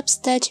made slip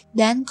stitch,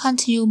 then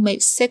continue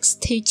make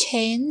 60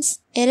 chains.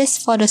 It is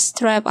for the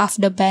strap of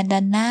the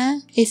bandana.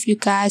 If you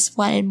guys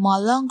want it more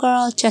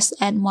longer, just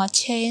add more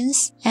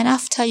chains. And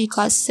after you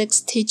got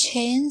 60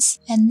 chains,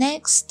 and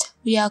next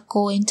we are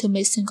going to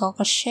make single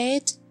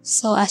crochet.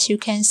 So as you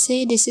can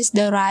see, this is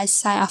the right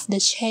side of the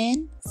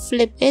chain.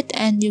 Flip it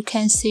and you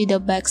can see the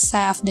back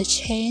side of the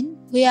chain.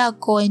 We are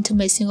going to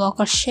make single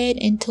crochet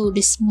into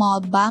this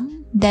small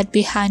bump that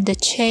behind the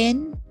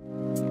chain.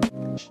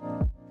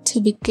 To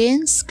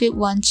begin, skip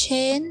 1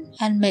 chain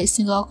and make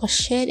single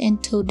crochet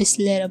into this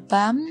little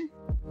bump.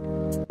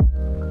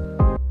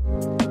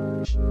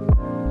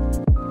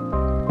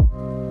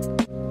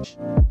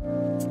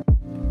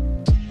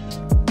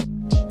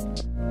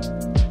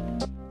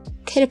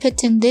 Keep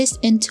repeating this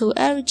into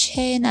every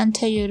chain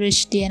until you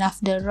reach the end of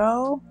the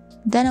row.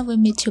 Then I will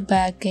meet you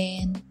back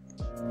again.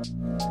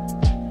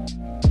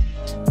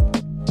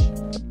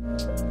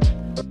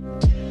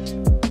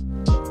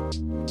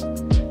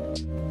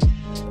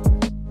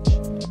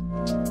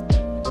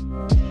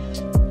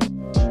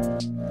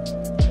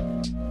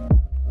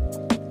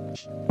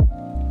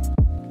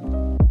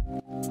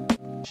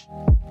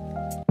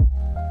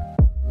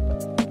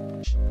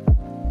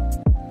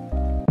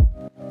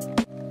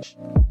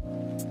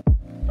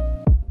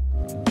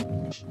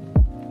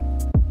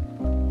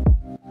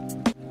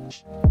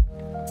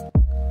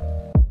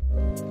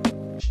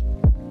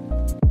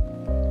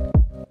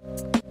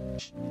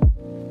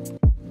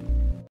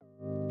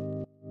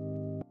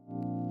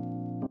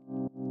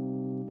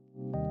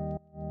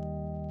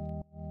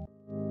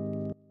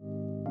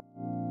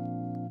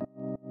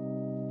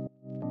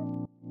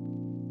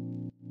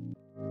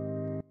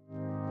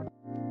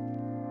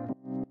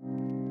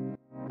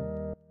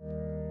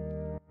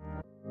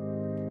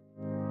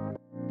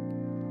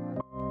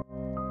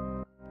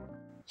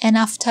 And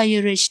after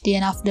you reach the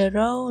end of the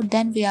row,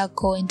 then we are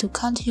going to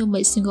continue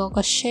make single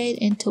crochet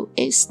into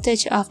each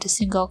stitch of the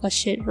single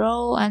crochet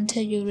row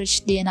until you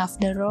reach the end of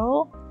the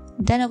row.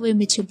 Then I will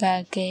meet you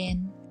back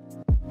again.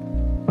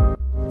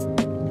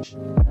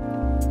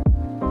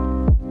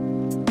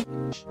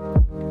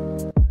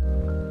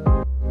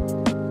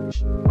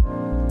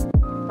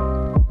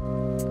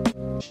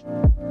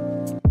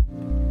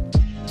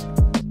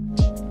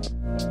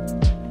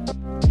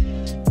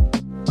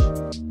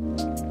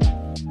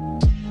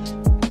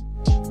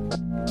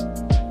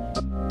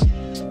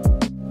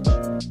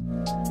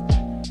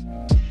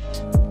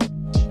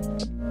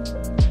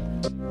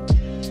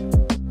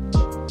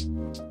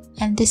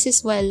 this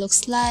is what it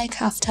looks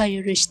like after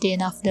you reach the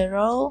end of the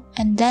row.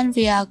 And then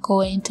we are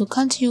going to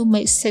continue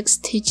make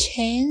 60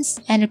 chains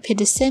and repeat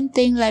the same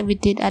thing like we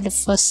did at the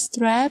first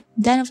strap.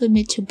 Then we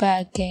meet you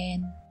back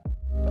again.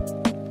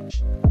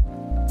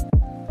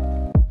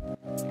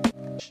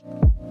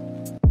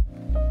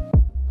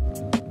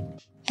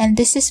 And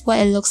this is what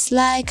it looks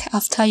like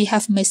after you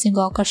have made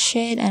single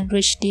crochet and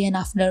reached the end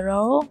of the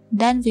row.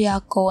 Then we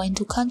are going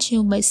to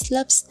continue make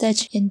slip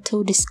stitch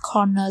into this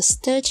corner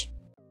stitch.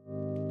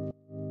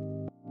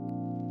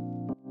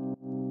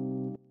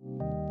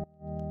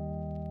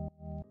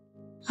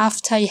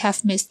 After you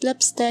have made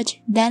slip stitch,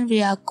 then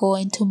we are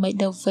going to make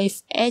the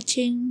wave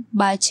edging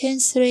by chain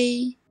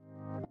 3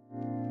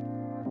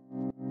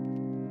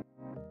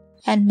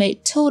 and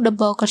make 2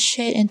 double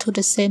crochet into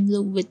the same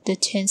loop with the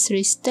chain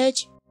 3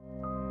 stitch.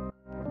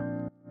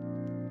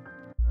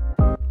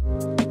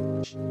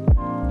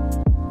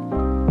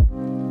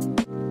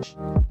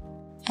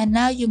 And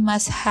now you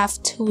must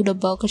have 2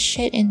 double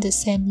crochet in the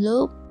same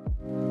loop.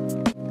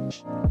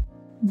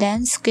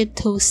 Then skip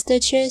 2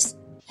 stitches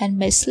and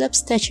make slip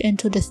stitch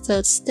into the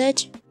 3rd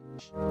stitch.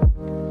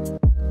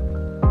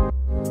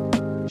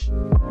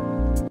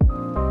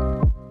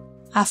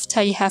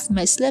 After you have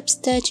made slip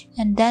stitch,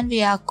 and then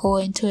we are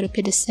going to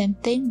repeat the same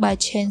thing by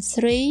chain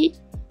 3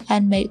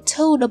 and make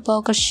 2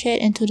 double crochet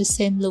into the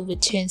same loop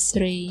with chain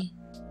 3.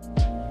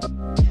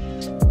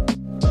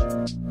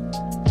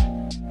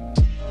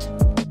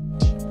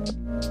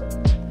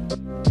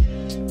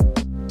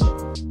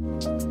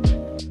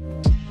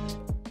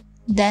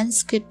 Then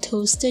skip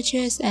 2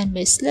 stitches and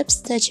make slip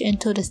stitch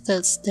into the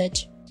 3rd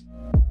stitch.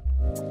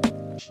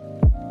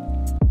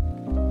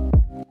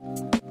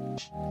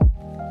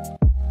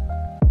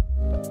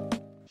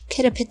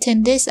 Keep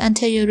repeating this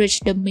until you reach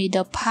the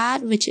middle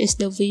part, which is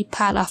the V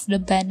part of the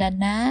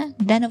bandana.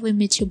 Then I will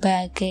meet you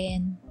back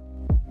again.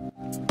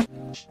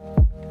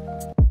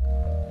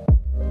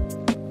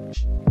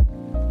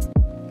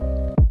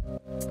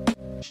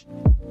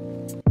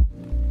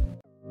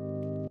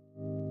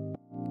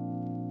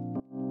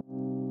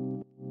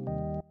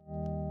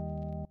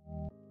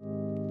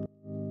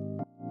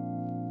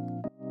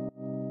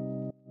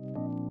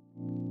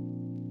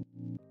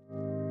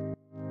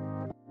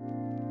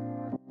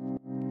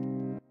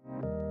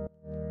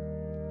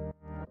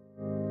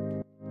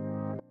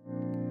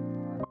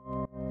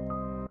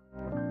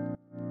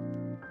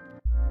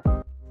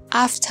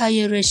 After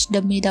you reach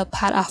the middle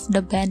part of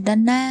the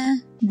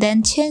bandana,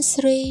 then chain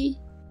 3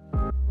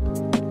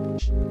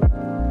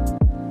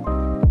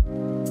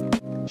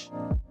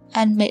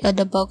 and make a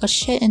double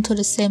crochet into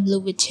the same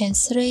loop with chain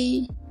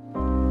 3.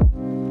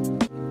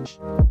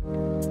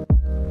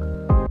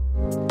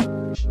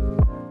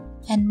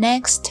 And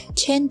next,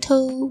 chain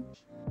 2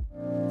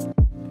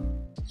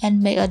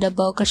 and make a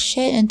double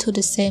crochet into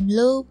the same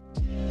loop.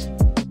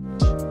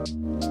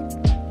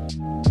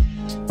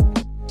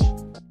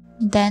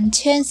 Then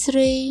chain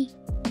 3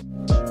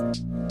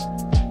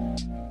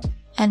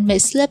 and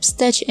make slip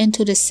stitch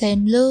into the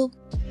same loop.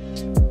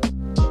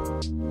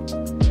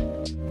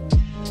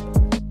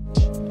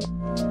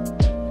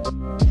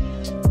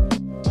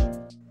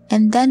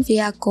 And then we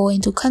are going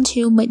to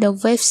continue make the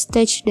wave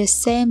stitch the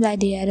same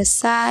like the other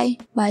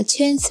side by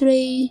chain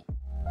 3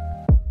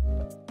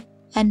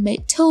 and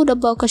make 2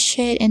 double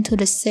crochet into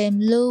the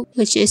same loop,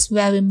 which is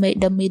where we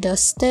make the middle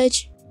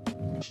stitch.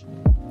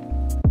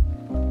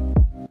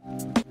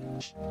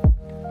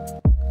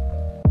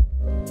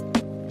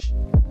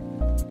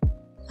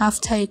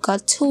 After you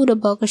got 2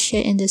 double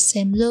crochet in the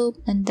same loop,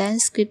 and then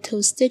skip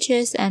 2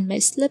 stitches and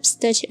make slip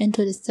stitch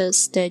into the 3rd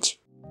stitch.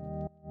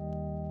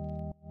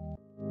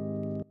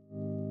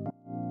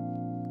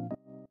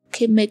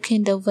 Keep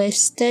making the wave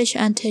stitch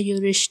until you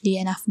reach the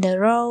end of the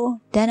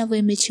row, then I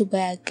will meet you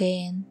back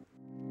again.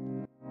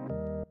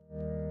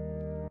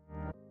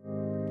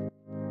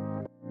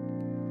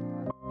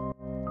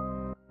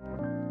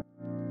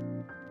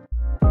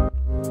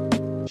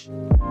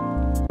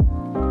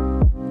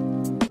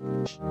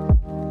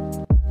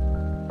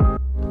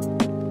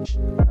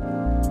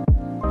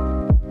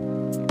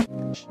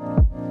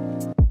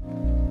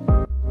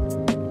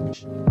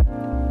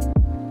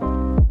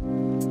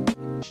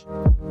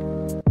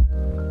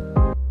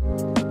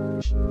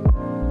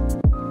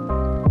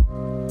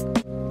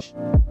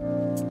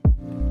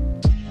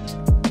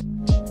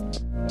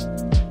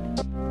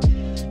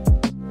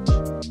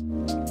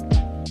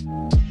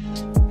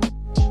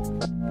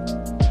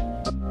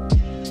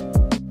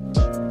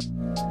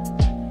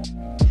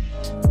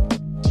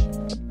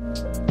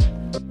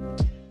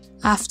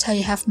 After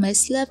you have made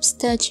slip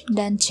stitch,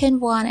 then chain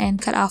 1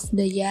 and cut off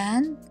the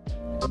yarn.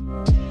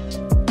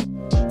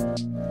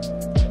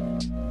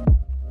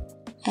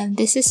 And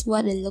this is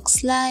what it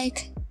looks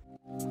like.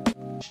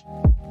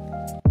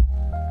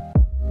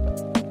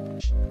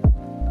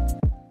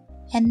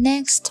 And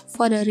next,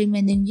 for the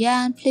remaining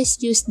yarn,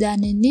 please use the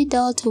darning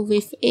needle to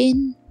weave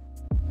in.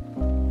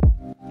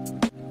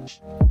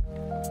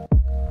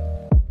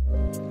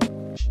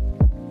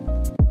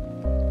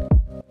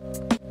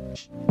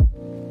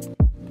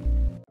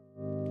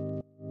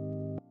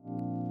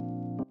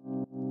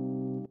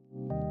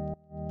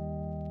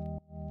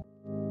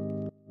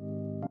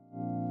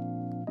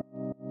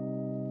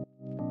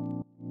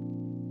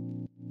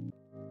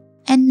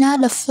 And now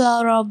the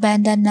floral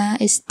bandana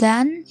is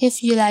done.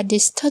 If you like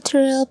this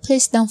tutorial,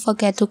 please don't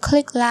forget to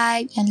click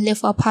like and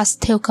leave a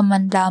positive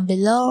comment down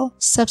below.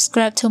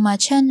 Subscribe to my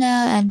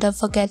channel and don't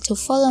forget to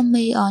follow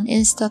me on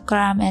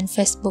Instagram and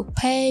Facebook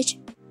page.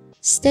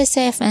 Stay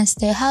safe and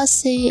stay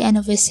healthy, and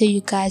I will see you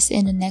guys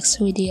in the next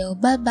video.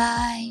 Bye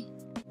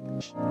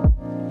bye.